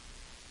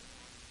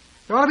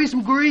 There ought to be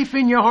some grief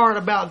in your heart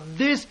about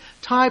this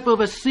type of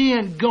a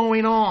sin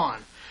going on.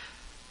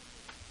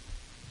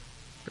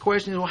 The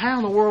question is, well, how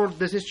in the world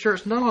does this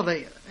church know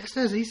they?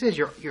 He says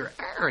you're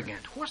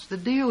arrogant. What's the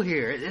deal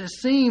here? It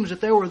seems that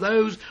there were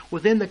those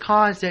within the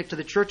context of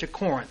the church of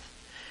Corinth.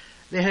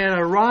 They had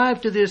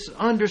arrived to this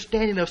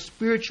understanding of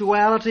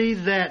spirituality,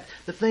 that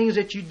the things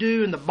that you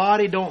do in the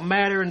body don't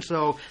matter, and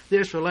so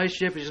this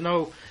relationship is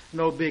no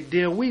big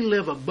deal. We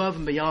live above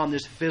and beyond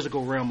this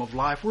physical realm of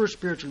life. We're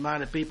spiritually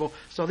minded people,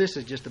 so this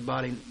is just the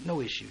body,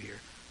 no issue here.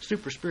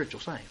 Super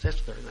spiritual saints.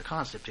 That's what the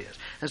concept is.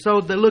 And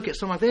so they look at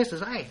something like this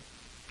and say, hey,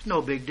 it's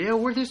no big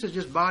deal. This is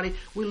just body.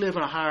 We live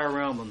in a higher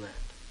realm than that.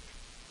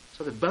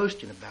 So they're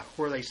boasting about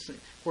where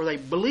they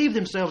believe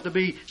themselves to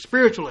be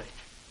spiritually.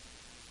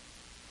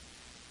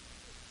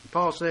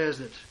 Paul says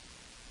that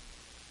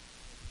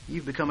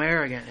you've become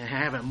arrogant and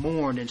haven't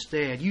mourned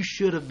instead. You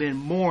should have been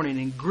mourning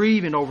and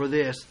grieving over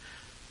this.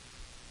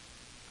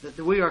 That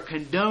we are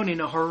condoning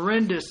a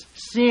horrendous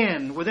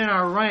sin within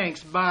our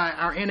ranks by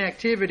our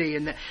inactivity,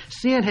 and that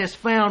sin has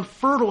found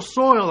fertile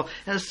soil,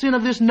 and a sin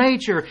of this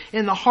nature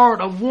in the heart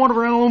of one of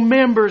our own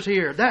members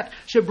here. That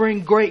should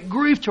bring great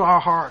grief to our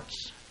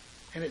hearts,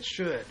 and it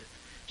should.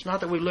 It's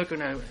not that we're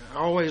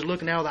always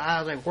looking out of the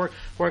eyes, like,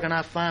 where can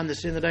I find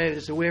this sin today?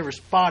 If we ever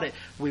spot it,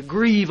 we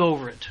grieve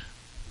over it.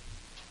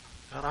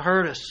 That'll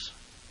hurt us.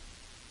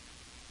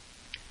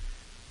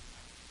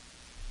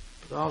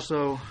 But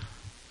also,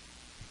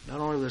 not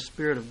only with a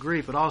spirit of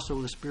grief, but also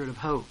with a spirit of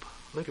hope.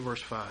 Look at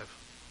verse 5.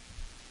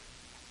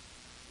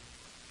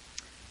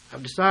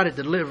 I've decided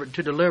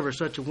to deliver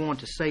such a one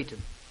to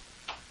Satan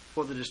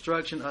for the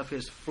destruction of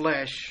his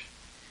flesh,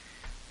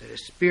 that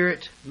his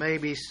spirit may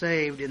be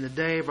saved in the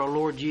day of our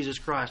Lord Jesus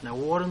Christ. Now,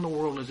 what in the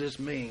world does this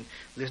mean,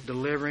 this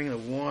delivering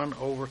of one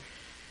over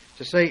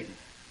to Satan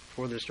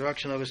for the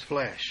destruction of his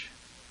flesh?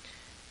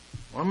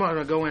 Well, I'm not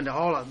going to go into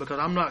all of it because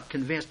I'm not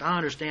convinced I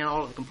understand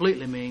all it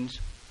completely means.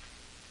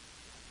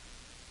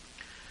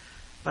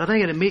 But I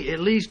think it at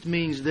least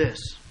means this.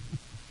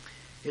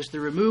 It's the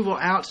removal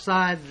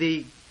outside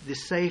the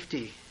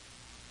safety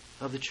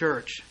of the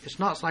church. It's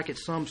not like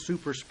it's some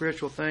super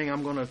spiritual thing.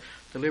 I'm going to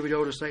deliver you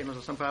over to Satan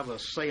as some type of a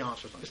seance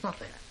or something. It's not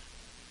that.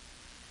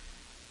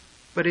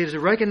 But it is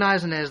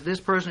recognizing as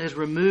this person is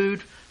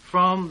removed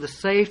from the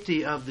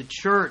safety of the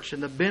church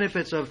and the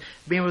benefits of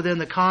being within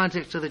the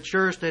context of the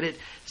church, that it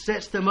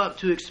sets them up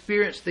to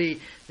experience the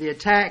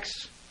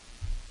attacks,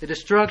 the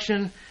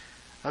destruction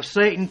of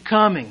Satan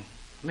coming.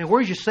 I mean,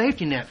 where's your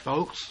safety net,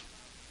 folks?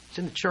 It's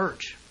in the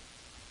church.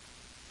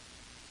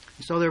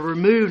 And so they're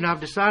removed, and I've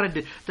decided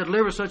to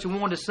deliver such a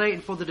one to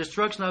Satan for the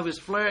destruction of his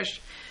flesh.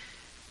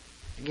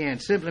 Again,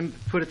 simply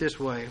put it this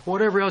way.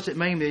 Whatever else it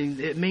may mean,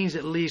 it means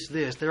at least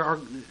this.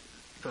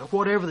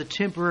 Whatever the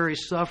temporary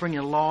suffering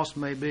and loss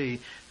may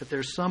be, that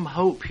there's some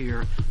hope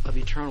here of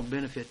eternal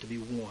benefit to be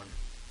won.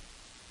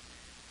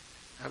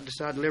 I've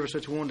decided to deliver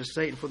such a one to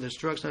Satan for the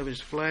destruction of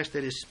his flesh,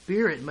 that his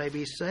spirit may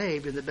be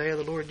saved in the day of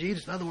the Lord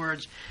Jesus. In other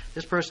words,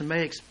 this person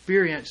may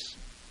experience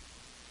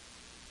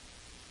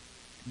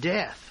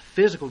death,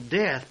 physical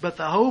death, but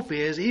the hope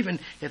is, even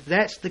if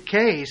that's the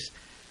case,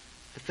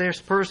 that this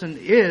person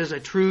is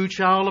a true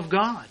child of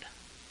God,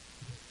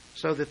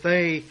 so that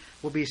they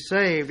will be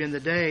saved in the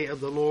day of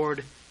the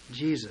Lord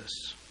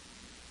Jesus.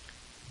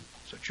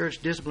 So church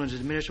disciplines is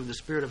administered with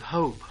the spirit of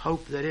hope.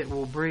 Hope that it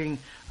will bring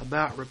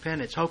about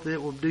repentance. Hope that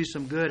it will do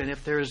some good. And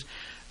if there's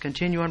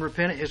continue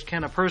unrepentant,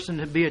 can a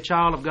person be a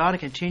child of God and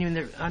continue in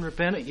their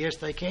unrepentant? Yes,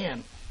 they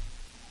can.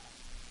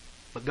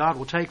 But God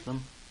will take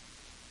them.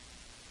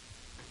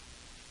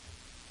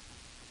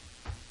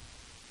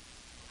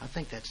 I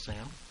think that's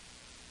sound.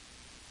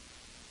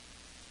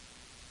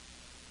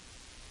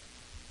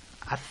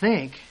 I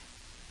think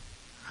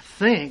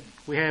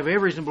we have every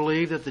reason to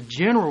believe that the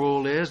general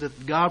rule is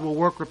that God will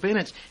work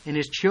repentance in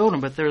His children,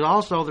 but there's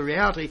also the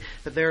reality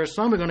that there are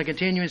some who are going to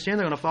continue in sin,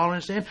 they're going to fall in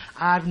sin.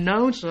 I've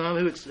known some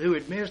who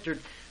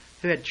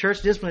had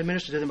church discipline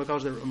administered to them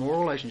because of their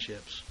immoral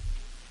relationships.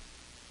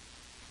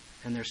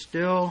 And they're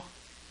still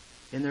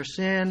in their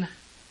sin,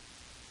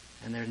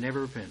 and they're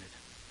never repented.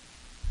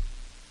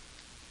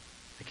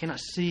 They cannot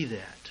see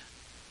that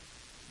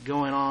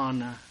going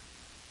on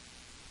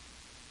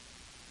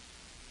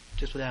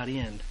just without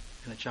end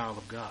in a child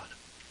of God.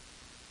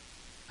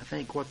 I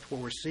think what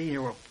we're seeing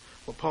here,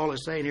 what Paul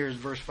is saying here is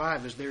verse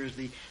 5, is there is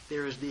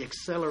the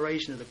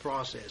acceleration of the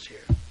process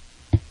here.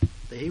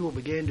 That he will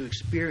begin to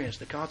experience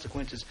the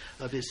consequences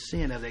of his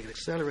sin at an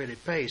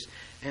accelerated pace,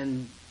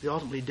 and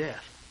ultimately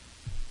death.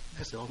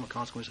 That's the ultimate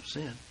consequence of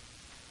sin.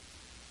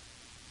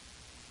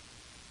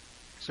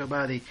 So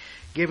by the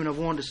giving of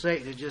one to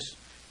Satan,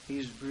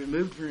 he's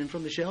removed him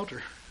from the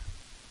shelter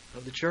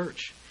of the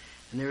church.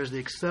 And there is the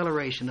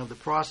acceleration of the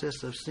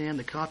process of sin,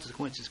 the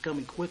consequences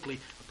coming quickly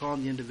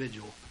upon the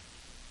individual.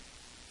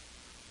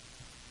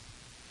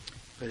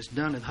 But it's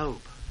done with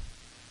hope.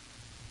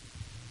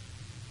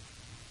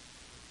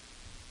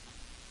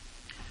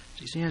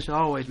 See, sin should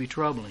always be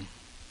troubling,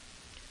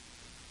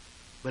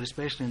 but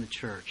especially in the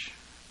church.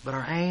 But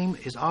our aim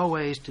is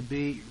always to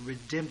be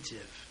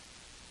redemptive.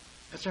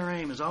 That's our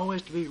aim, is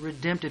always to be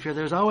redemptive here.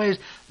 There's always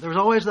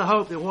the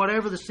hope that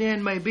whatever the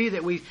sin may be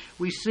that we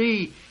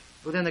see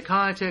within the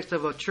context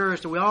of a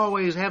church, that we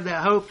always have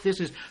that hope this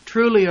is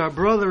truly a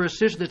brother or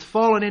sister that's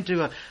fallen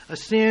into a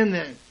sin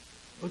that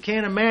we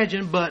can't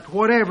imagine, but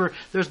whatever,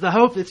 there's the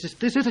hope that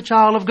this is a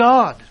child of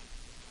God.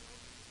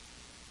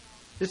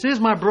 This is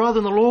my brother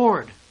in the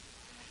Lord.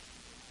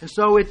 And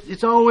so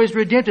it's always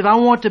redemptive. I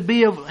want to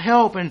be of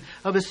help and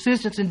of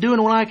assistance in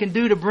doing what I can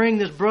do to bring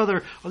this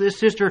brother or this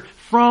sister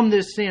from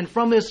this sin,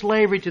 from this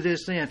slavery to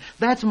this sin.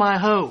 That's my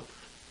hope.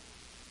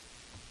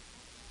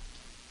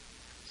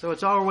 So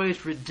it's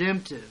always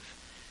redemptive.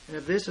 And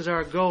if this is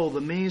our goal,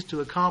 the means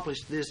to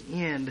accomplish this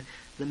end,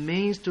 the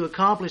means to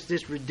accomplish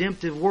this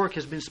redemptive work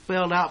has been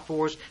spelled out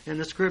for us in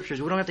the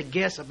Scriptures. We don't have to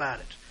guess about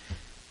it.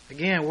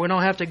 Again, we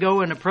don't have to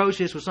go and approach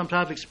this with some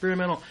type of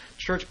experimental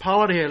church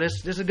polity here.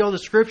 Let's go to the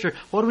Scripture.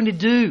 What do we need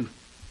to do?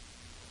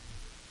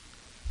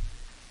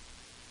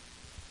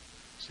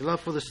 See, love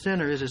for the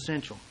sinner is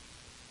essential.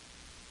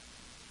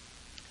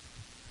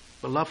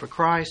 But love for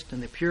Christ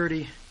and the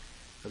purity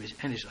of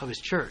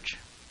His church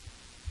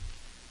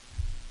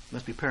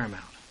must be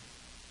paramount.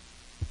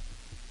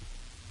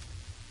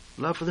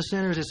 Love for the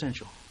sinner is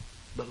essential.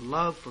 But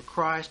love for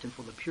Christ and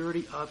for the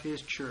purity of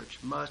His church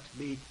must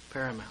be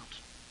paramount.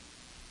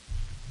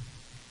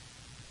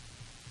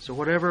 So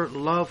whatever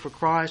love for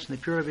Christ and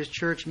the purity of His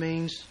church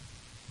means,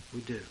 we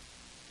do.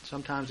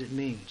 Sometimes it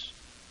means,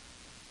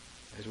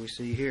 as we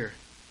see here,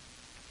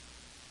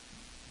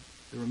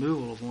 the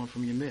removal of one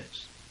from your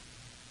midst.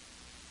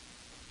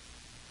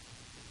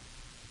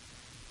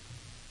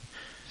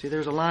 See,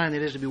 there's a line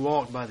that is to be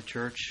walked by the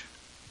church.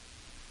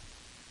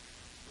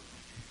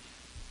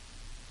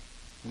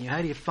 And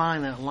how do you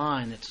find that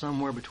line that's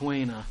somewhere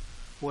between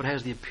what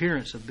has the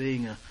appearance of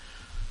being a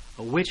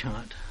witch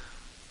hunt,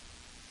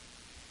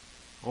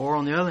 or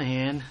on the other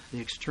hand, the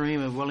extreme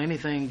of, well,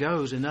 anything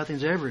goes and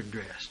nothing's ever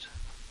addressed?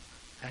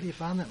 How do you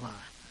find that line?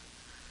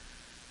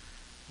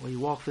 Well, you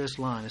walk this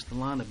line. It's the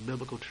line of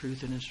biblical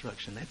truth and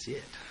instruction. That's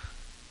it.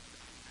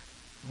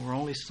 We're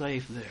only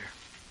safe there.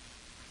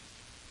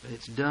 But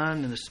it's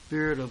done in the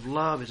spirit of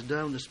love. It's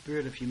done in the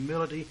spirit of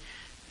humility,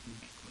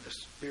 the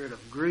spirit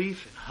of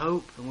grief and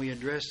hope when we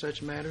address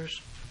such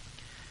matters.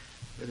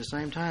 But at the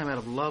same time, out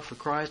of love for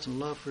Christ and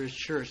love for His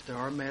church, there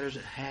are matters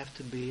that have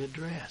to be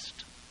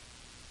addressed.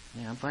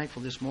 And I'm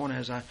thankful this morning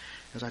as I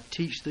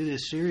teach through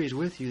this series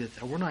with you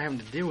that we're not having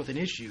to deal with an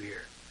issue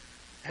here.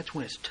 That's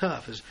when it's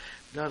tough.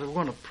 We're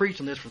going to preach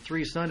on this for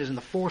 3 Sundays, and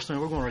the 4th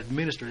Sunday we're going to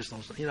administer this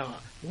on.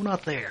 We're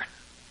not there,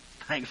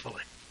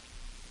 thankfully.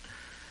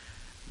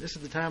 This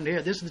is the time to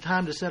hear. This is the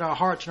time to set our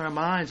hearts and our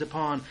minds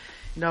upon,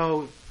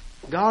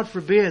 God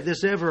forbid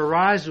this ever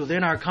arises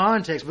within our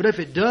context, but if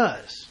it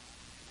does,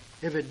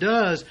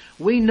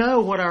 we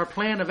know what our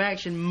plan of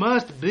action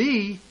must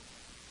be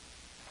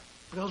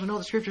because we know what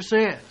the Scripture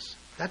says.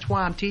 That's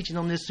why I'm teaching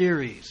on this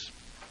series.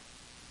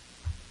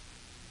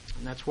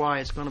 And that's why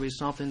it's going to be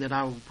something that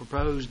I will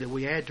propose that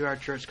we add to our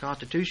church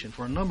constitution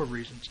for a number of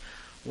reasons.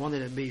 One,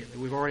 that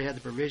we've already had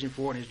the provision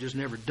for it and it's just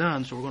never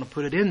done, so we're going to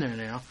put it in there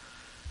now.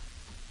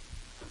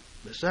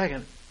 But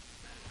second,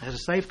 as a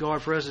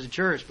safeguard for us as a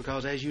church,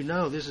 because as you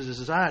know, this is a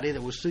society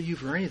that will sue you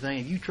for anything.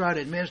 If you try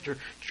to administer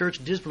church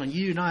discipline and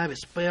you do not have it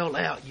spelled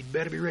out, you'd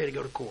better be ready to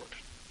go to court.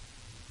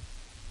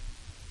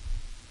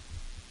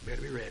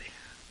 Better be ready.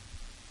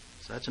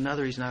 So that's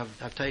another reason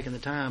I've taken the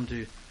time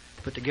to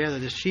put together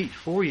this sheet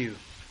for you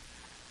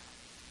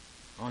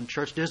on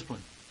church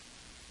discipline.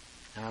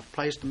 And I've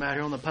placed them out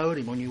here on the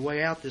podium on your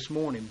way out this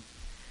morning.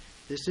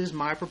 This is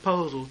my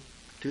proposal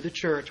to the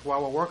church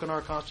while we're working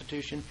our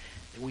Constitution,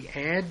 that we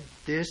add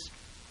this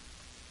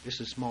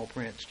is small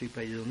print, it's 2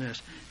 pages on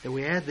this, that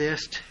we add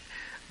this,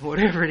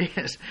 whatever it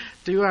is,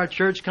 to our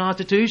church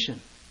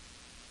Constitution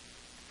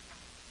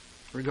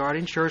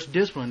regarding church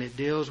discipline. It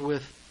deals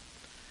with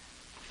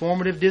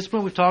formative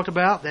discipline we've talked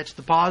about. That's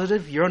the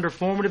positive. You're under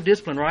formative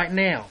discipline right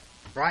now.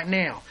 Right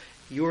now.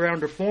 You are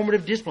under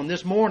formative discipline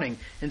this morning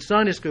in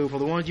Sunday school for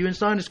the ones of you in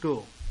Sunday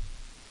school.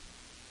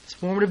 It's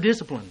formative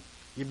discipline.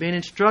 You're being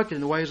instructed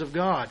in the ways of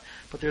God.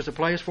 But there's a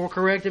place for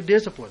corrective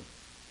discipline.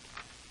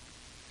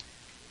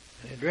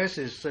 It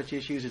addresses such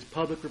issues as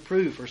public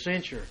reproof or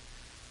censure,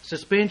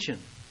 suspension,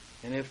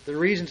 and if the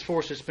reasons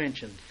for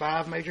suspension,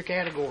 5 major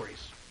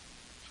categories.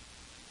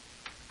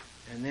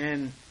 And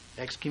then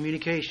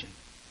excommunication.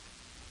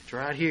 It's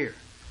right here.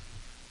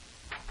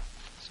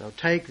 So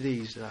take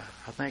these.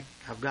 I think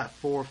I've got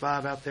 4 or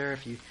 5 out there.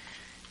 If you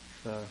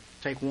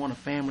take one, a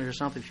family or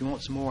something, if you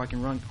want some more, I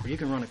can run, or you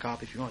can run a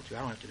copy if you want to.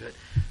 I don't have to do it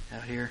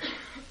out here.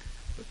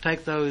 But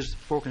take those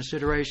for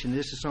consideration.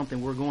 This is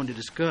something we're going to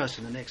discuss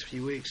in the next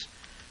few weeks.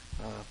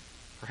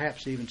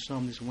 Perhaps even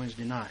some this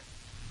Wednesday night.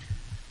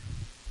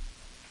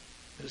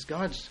 But it's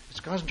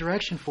God's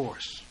direction for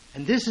us.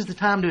 And this is the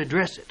time to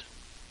address it.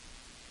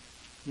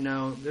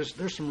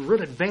 There's some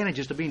real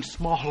advantages to being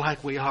small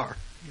like we are.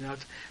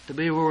 To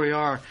be where we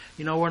are.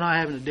 We're not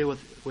having to deal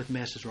with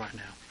messes right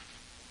now.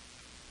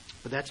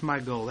 But that's my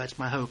goal. That's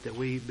my hope, that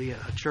we be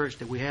a church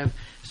that we have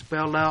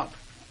spelled out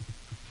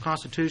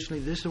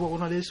constitutionally, this is what we're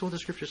going to do. This is what the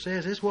Scripture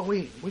says. This is what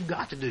we've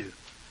got to do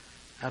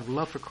out of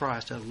love for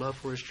Christ, out of love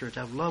for His church,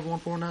 out of love one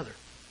for another.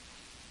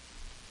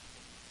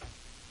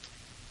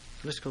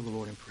 So let's go to the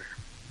Lord in prayer.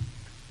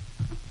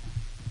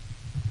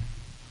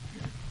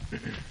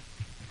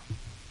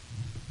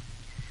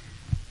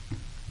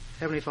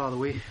 Heavenly Father,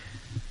 we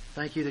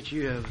thank You that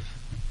You have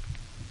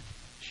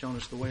shown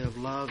us the way of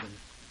love,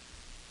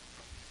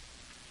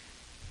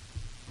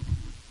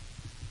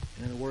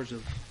 and in the words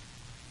of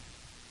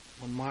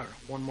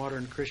one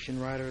modern Christian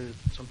writer,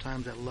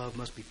 sometimes that love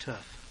must be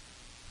tough.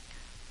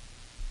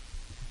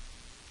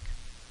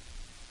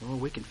 Well,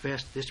 we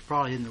confess this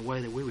probably isn't the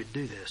way that we would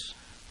do this.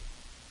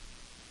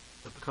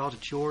 But because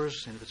it's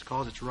Yours, and if it's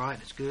because it's right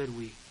and it's good,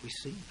 we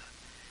see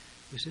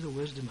the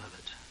wisdom of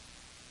it.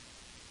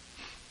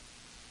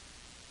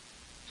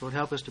 So Lord,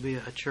 help us to be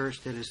a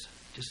church that is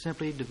just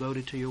simply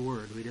devoted to Your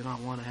Word. We do not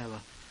want to have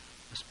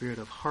a spirit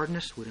of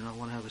hardness. We do not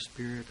want to have a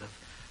spirit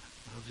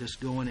of just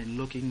going and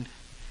looking,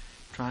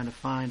 trying to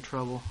find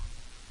trouble.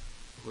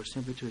 We're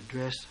simply to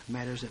address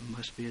matters that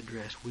must be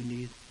addressed. We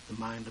need the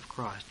mind of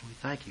Christ. And we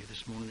thank You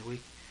this morning that we,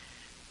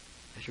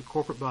 as Your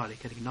corporate body,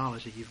 can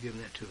acknowledge that You've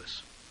given that to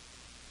us.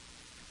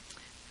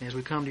 And as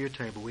we come to Your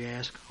table, we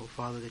ask, oh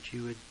Father, that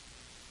You would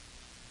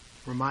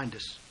remind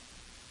us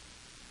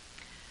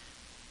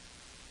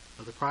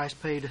of the price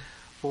paid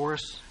for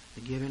us,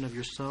 the giving of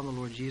Your Son, the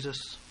Lord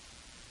Jesus,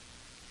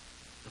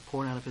 the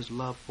pouring out of His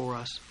love for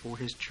us, for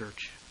His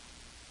church.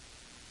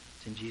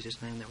 It's in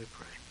Jesus' name that we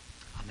pray.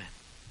 Amen.